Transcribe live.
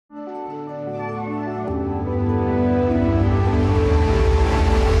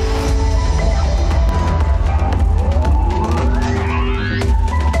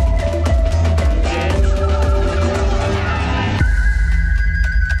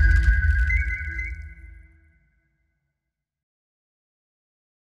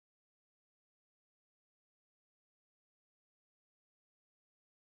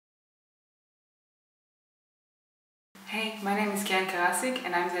my name is Keren KARASIK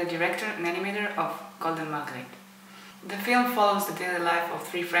and I'm the director and animator of Margarite. The film follows the daily life of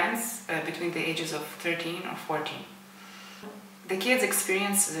three friends between the ages of 13 or 14. The kids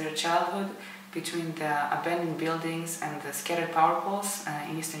experience their childhood between the abandoned buildings and the scattered power poles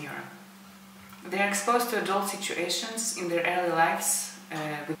in Eastern Europe. They are exposed to adult situations in their early lives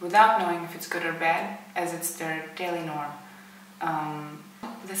without knowing if it's good or bad, as it's their daily norm.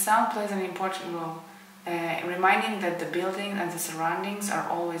 The sound plays an important role, reminding that the building and the surroundings are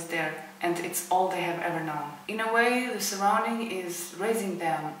always there and it's all they have ever known. In a way, the surrounding is raising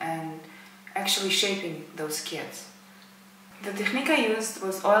them and actually shaping those kids. The technique I used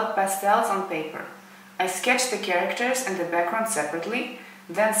was oiled pastels on paper. I sketched the characters and the background separately,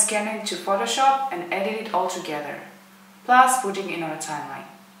 then scanned it to Photoshop and edited it all together, plus putting it on a timeline.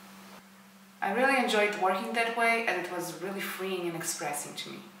 I really enjoyed working that way and it was really freeing and expressing to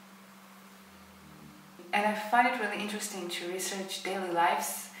me. And I find it really interesting to research daily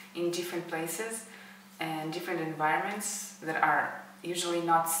lives in different places and different environments that are usually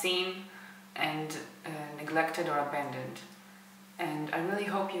not seen and neglected or abandoned. And I really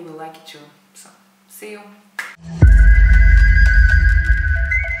hope you will like it too. So, see you!